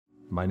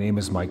My name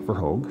is Mike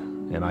Verhoog,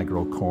 and I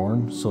grow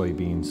corn,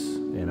 soybeans,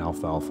 and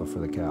alfalfa for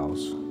the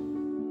cows.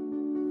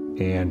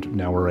 And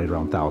now we're right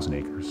around 1,000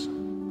 acres.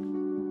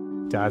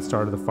 Dad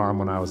started the farm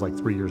when I was like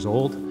 3 years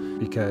old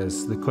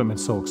because the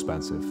equipment's so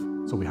expensive.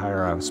 So we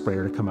hire a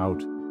sprayer to come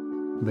out.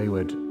 They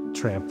would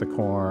tramp the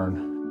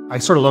corn. I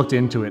sort of looked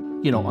into it,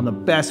 on the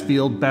best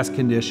field, best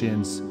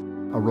conditions,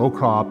 a row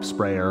crop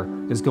sprayer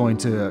is going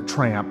to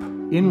tramp.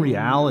 In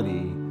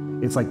reality,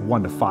 it's like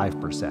 1 to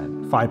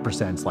 5%.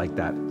 5% is like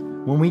that.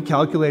 When we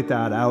calculate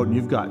that out and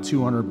you've got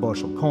 200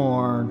 bushel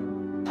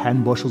corn,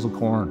 10 bushels of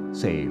corn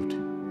saved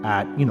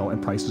at,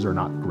 and prices are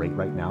not great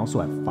right now.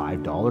 So at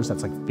 $5,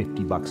 that's like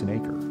 50 bucks an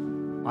acre.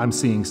 I'm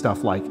seeing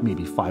stuff like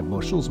maybe 5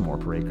 bushels more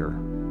per acre,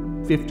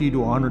 $50 to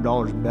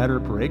 $100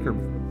 better per acre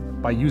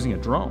by using a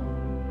drone.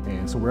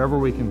 And so wherever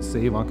we can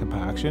save on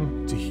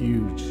compaction, it's a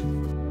huge.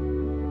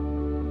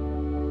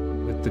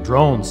 With the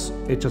drones,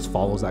 it just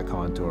follows that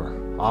contour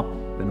up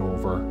and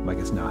over like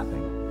it's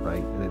nothing.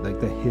 Right?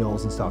 Like the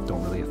hills and stuff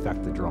don't really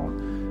affect the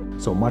drone.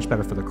 So much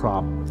better for the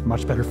crop,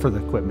 much better for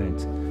the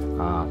equipment,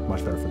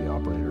 much better for the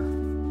operator.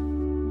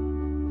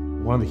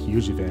 One of the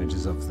huge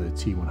advantages of the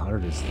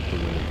T100 is the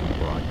way it can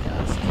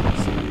broadcast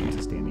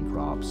sustaining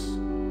crops.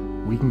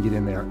 We can get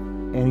in there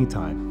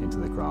anytime into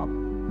the crop.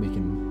 We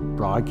can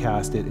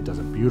broadcast it. It does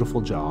a beautiful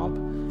job.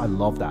 I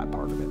love that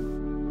part of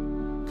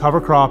it.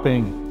 Cover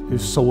cropping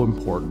is so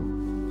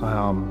important.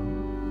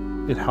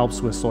 It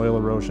helps with soil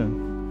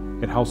erosion.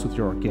 It helps with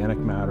your organic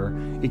matter.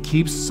 It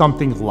keeps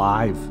something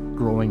live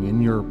growing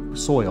in your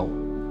soil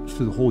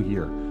through the whole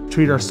year.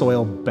 Treat our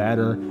soil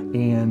better,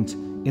 and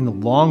in the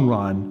long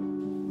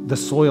run, the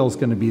soil is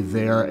going to be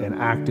there and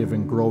active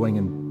and growing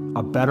in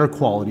a better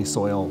quality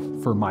soil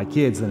for my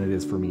kids than it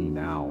is for me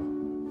now.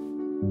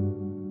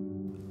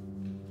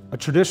 A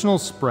traditional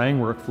spraying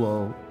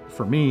workflow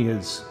for me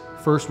is,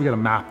 first we got to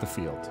map the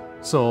field.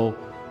 So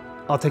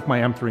I'll take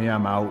my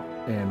M3M out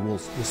and we'll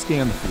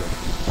scan the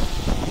field.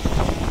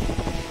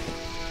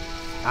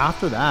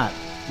 After that,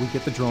 we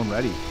get the drone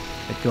ready.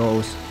 It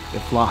goes, it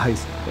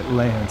flies, it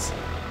lands,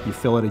 you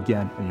fill it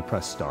again, and you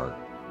press start.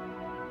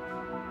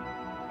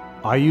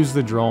 I use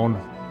the drone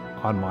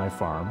on my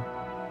farm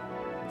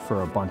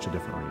for a bunch of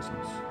different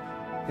reasons.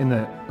 In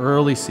the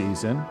early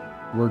season,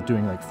 we're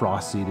doing like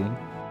frost seeding,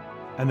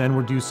 and then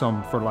we'll do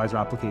some fertilizer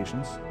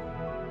applications.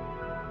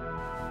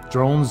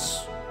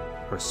 Drones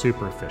are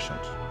super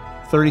efficient.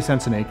 30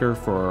 cents an acre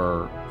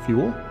for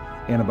fuel,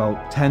 and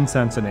about 10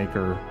 cents an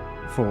acre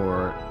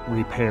for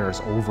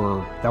repairs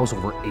that was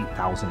over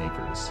 8,000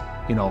 acres,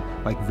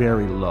 like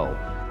very low.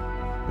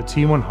 The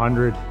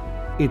T100,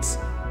 it's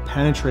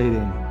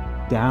penetrating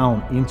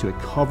down into, it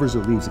covers the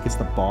leaves, it gets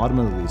the bottom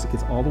of the leaves, it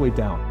gets all the way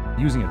down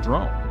using a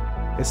drone.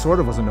 It sort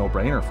of was a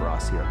no-brainer for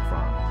us here at the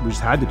farm. We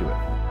just had to do it.